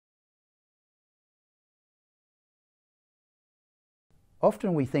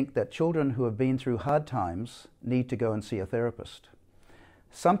Often we think that children who have been through hard times need to go and see a therapist.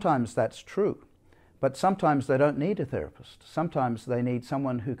 Sometimes that's true, but sometimes they don't need a therapist. Sometimes they need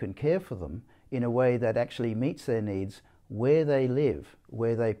someone who can care for them in a way that actually meets their needs where they live,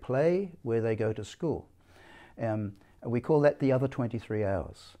 where they play, where they go to school. We call that the other 23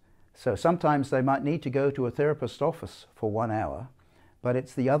 hours. So sometimes they might need to go to a therapist's office for 1 hour, but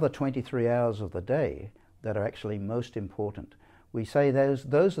it's the other 23 hours of the day that are actually most important. We say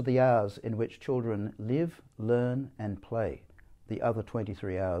those are the hours in which children live, learn and play, the other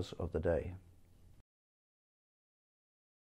 23 hours of the day.